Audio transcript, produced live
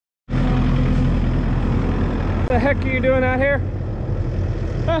The heck are you doing out here?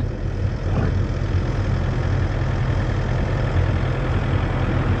 Huh?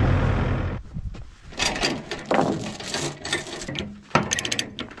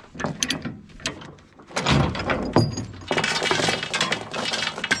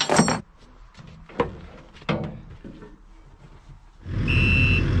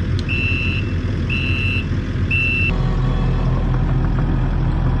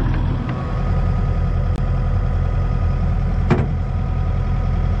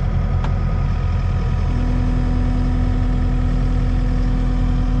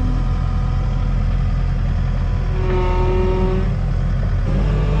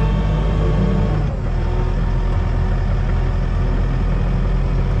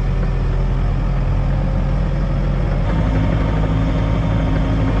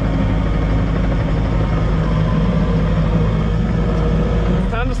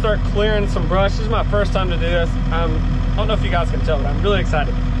 Start clearing some brush. This is my first time to do this. I don't know if you guys can tell, but I'm really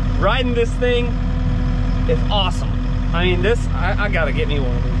excited. Riding this thing is awesome. I mean, I gotta get me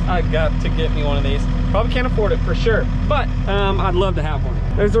one of these. I got to get me one of these. Probably can't afford it for sure, but I'd love to have one.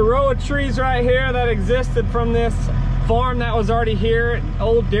 There's a row of trees right here that existed from this farm that was already here, an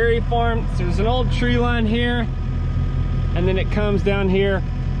old dairy farm. So there's an old tree line here, and then it comes down here.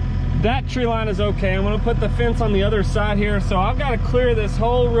 That tree line is okay. I'm gonna put the fence on the other side here. So I've got to clear this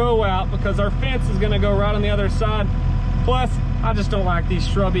whole row out because our fence is gonna go right on the other side. Plus, I just don't like these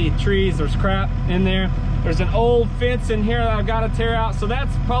shrubby trees. There's crap in there. There's an old fence in here that I've got to tear out. So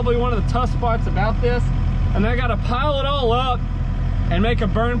that's probably one of the tough spots about this. And I got to pile it all up and make a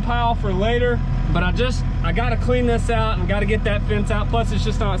burn pile for later. But I got to clean this out and got to get that fence out. Plus, it's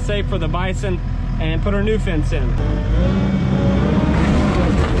just not safe for the bison, and put our new fence in.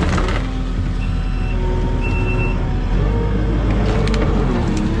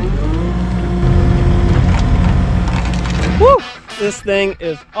 Woo! This thing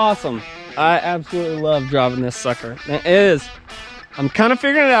is awesome. I absolutely love driving this sucker. It is. I'm kind of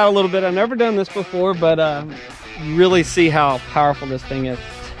figuring it out a little bit. I've never done this before, but really see how powerful this thing is.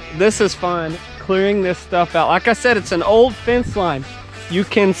 This is fun, clearing this stuff out. Like I said, it's an old fence line. You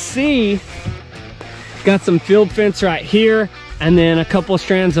can see, got some field fence right here, and then a couple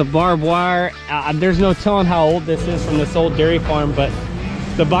strands of barbed wire. There's no telling how old this is from this old dairy farm, but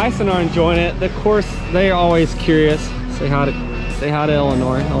the bison are enjoying it. Of course, they're always curious. Say hi to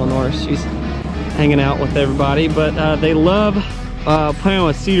Eleanor. Eleanor, she's hanging out with everybody, but they love playing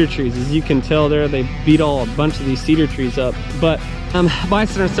with cedar trees. As you can tell there, they beat a bunch of these cedar trees up. But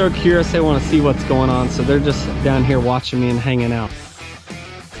bison are so curious, they want to see what's going on, so they're just down here watching me and hanging out.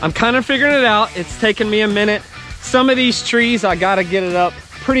 I'm kind of figuring it out. It's taken me a minute. Some of these trees, I got to get it up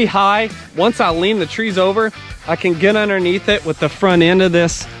pretty high. Once I lean the trees over, I can get underneath it with the front end of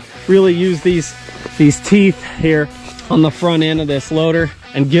this. Really use these teeth here on the front end of this loader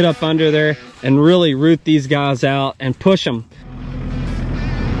and get up under there and really root these guys out and push them.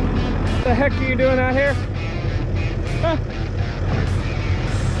 What the heck are you doing out here? Huh?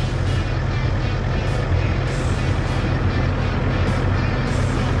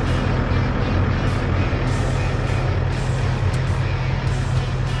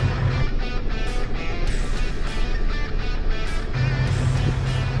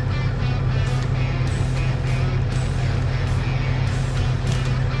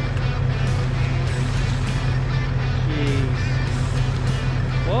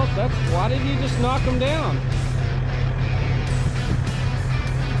 Why did you just knock them down?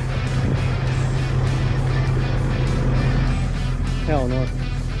 Hell no.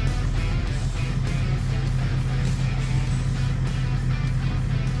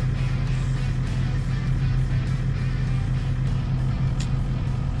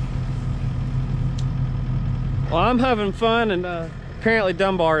 Well, I'm having fun, and apparently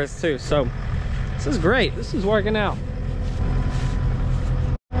Dunbar is too, so this is great. This is working out.